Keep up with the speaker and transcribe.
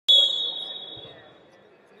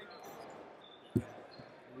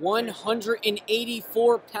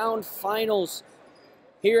184-pound finals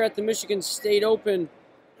here at the Michigan State Open.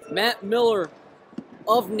 Matt Miller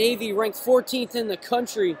of Navy, ranked 14th in the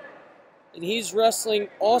country, and he's wrestling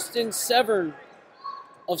Austin Severn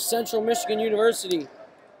of Central Michigan University.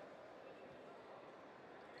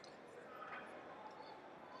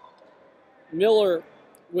 Miller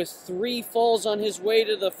with 3 falls on his way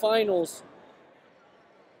to the finals,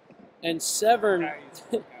 and Severn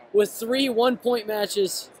with 3 one-point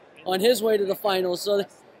matches on his way to the finals, so it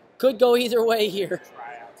could go either way here.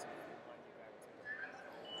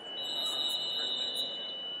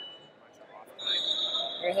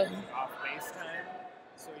 Really? Off base time.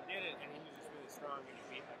 So he did it, and he was just really strong, and he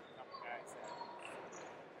beat like a couple guys that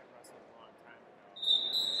had wrestled a long time ago.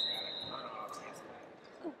 He got a ton of off base time.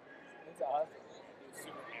 That's awesome. He was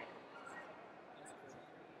super happy.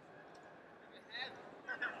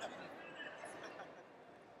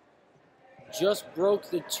 Just broke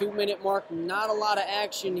the 2-minute mark. Not a lot of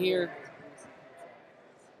action here.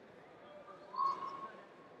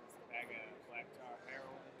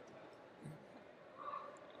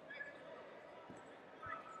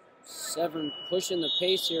 Severn pushing the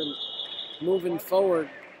pace here, moving forward.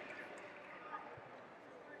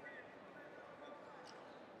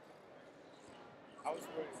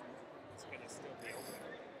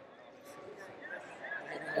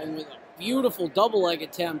 And with a beautiful double leg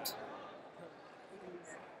attempt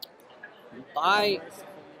by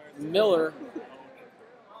Miller,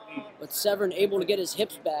 but Severn able to get his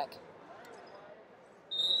hips back.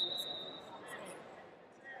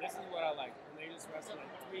 This is what I like. When they just wrestle in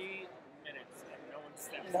 3 minutes and no one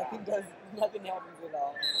steps Nothing happens at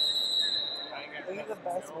all. These are the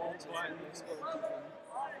best matches in the sport.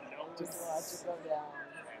 Just watch it go down.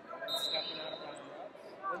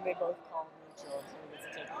 When they both call each other,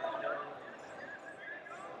 it's taking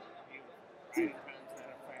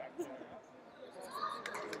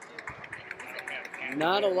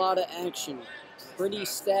Not a lot of action. Pretty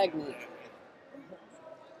stagnant.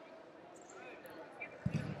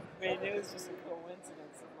 Man, it was just a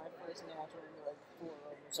coincidence that my first match went into like 4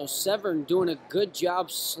 over. So Severn doing a good job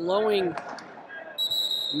slowing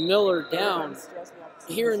Miller down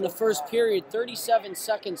here in the first period. 37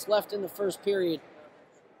 seconds left in the first period.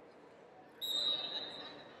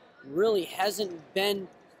 Really there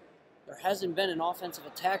hasn't been an offensive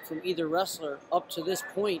attack from either wrestler up to this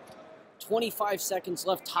point. 25 seconds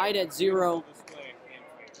left, tied at 0.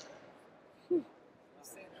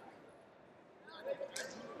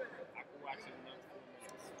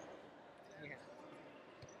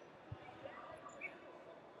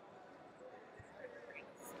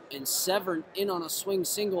 And Severn in on a swing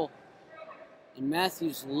single. And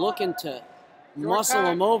Matthews looking to muscle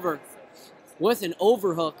him over with an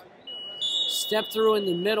overhook. Step through in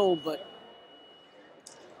the middle, but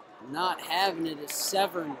not having it is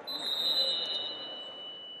Severn.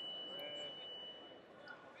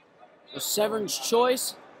 So Severn's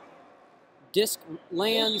choice. Disc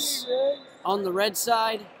lands on the red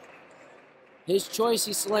side. His choice,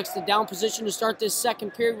 he selects the down position to start this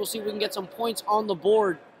second period. We'll see if we can get some points on the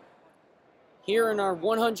board here in our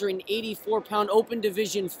 184-pound open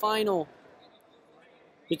division final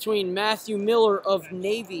between Matthew Miller of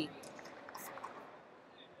Navy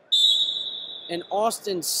and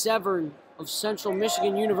Austin Severn of Central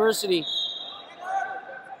Michigan University.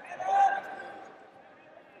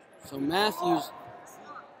 So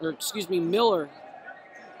Miller,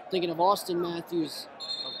 thinking of Austin Matthews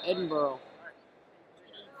of Edinburgh.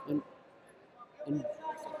 And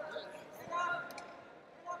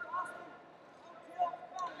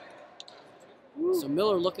so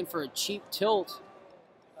Miller looking for a cheap tilt.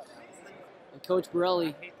 And Coach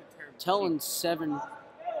Borelli telling Severn,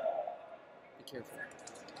 be careful.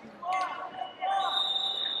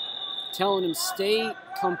 Telling him stay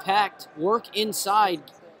compact, work inside,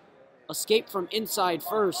 escape from inside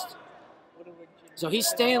first. So he's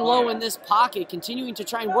staying low in this pocket, continuing to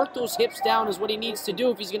try and work those hips down is what he needs to do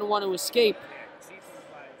if he's going to want to escape.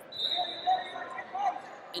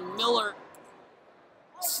 And Miller,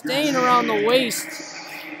 staying around the waist,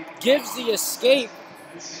 gives the escape.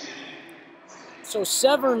 So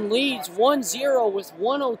Severn leads 1-0 with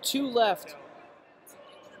 1:02 left.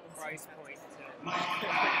 Price point.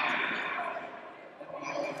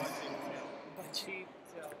 Cheap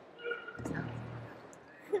tilt.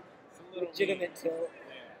 Legitimate tilt.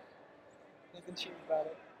 Yeah. Nothing cheap about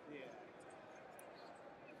it. Yeah.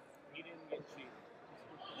 He didn't get cheap.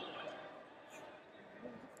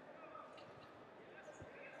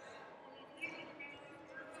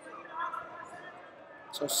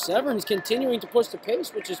 So Severn's continuing to push the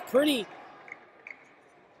pace, which is pretty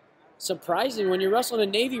surprising. When you're wrestling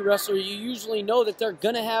a Navy wrestler, you usually know that they're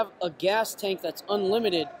going to have a gas tank that's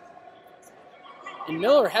unlimited. And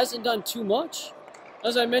Miller hasn't done too much.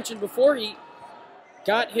 As I mentioned before, he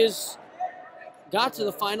got to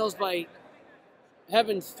the finals by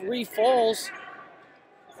having 3 falls.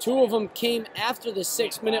 2 of them came after the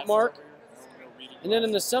 6-minute mark. And then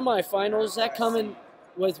in the semifinals, that coming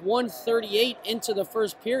with 1:38 into the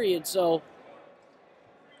first period. So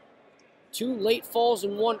 2 late falls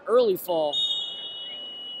and 1 early fall.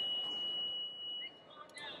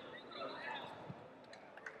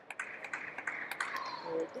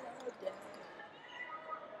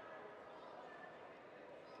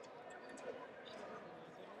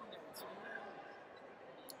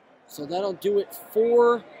 So that'll do it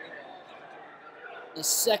for the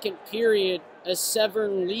second period as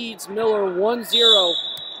Severn leads Miller 1-0.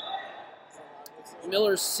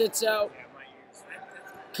 Miller sits out,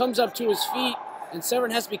 comes up to his feet, and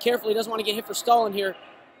Severn has to be careful. He doesn't want to get hit for stalling here.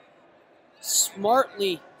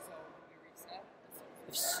 Smartly,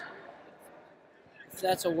 if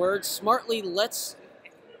that's a word, smartly lets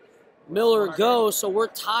Miller go, so we're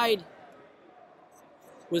tied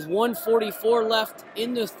with 1:44 left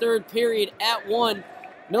in the third period at 1.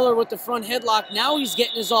 Miller with the front headlock. Now he's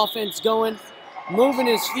getting his offense going, moving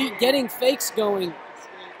his feet, getting fakes going.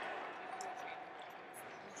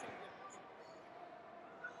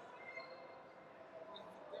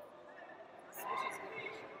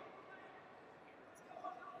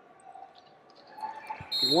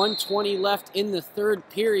 .120 left in the third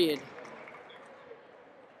period.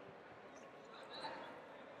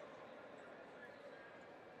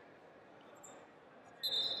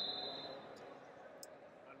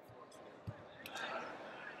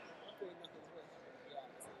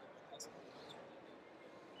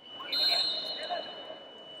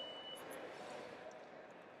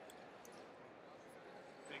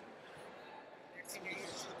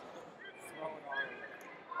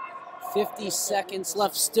 .50 seconds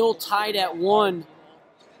left, still tied at 1.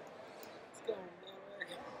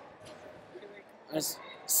 As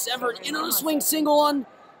Severn in on a swing single on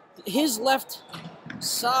his left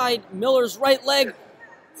side, Miller's right leg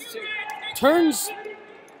turns,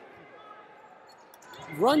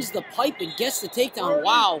 runs the pipe and gets the takedown.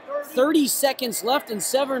 Wow, 30 seconds left and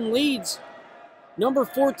Severn leads. Number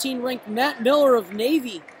 14 ranked Matt Miller of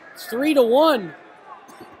Navy, 3-1.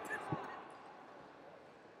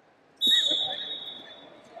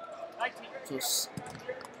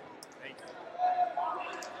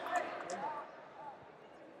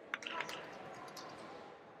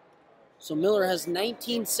 So Miller has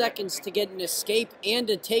 19 seconds to get an escape and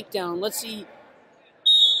a takedown. Let's see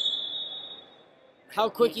how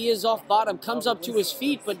quick he is off bottom. Comes up to his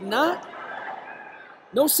feet, but no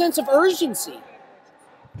sense of urgency.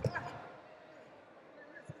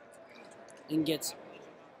 And gets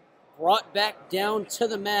brought back down to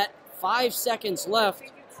the mat. 5 seconds left.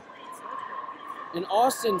 And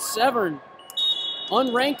Austin Severn,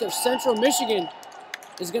 unranked of Central Michigan,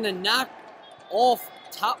 is going to knock off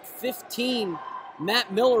top 15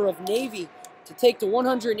 Matt Miller of Navy to take the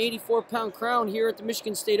 184-pound crown here at the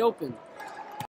Michigan State Open.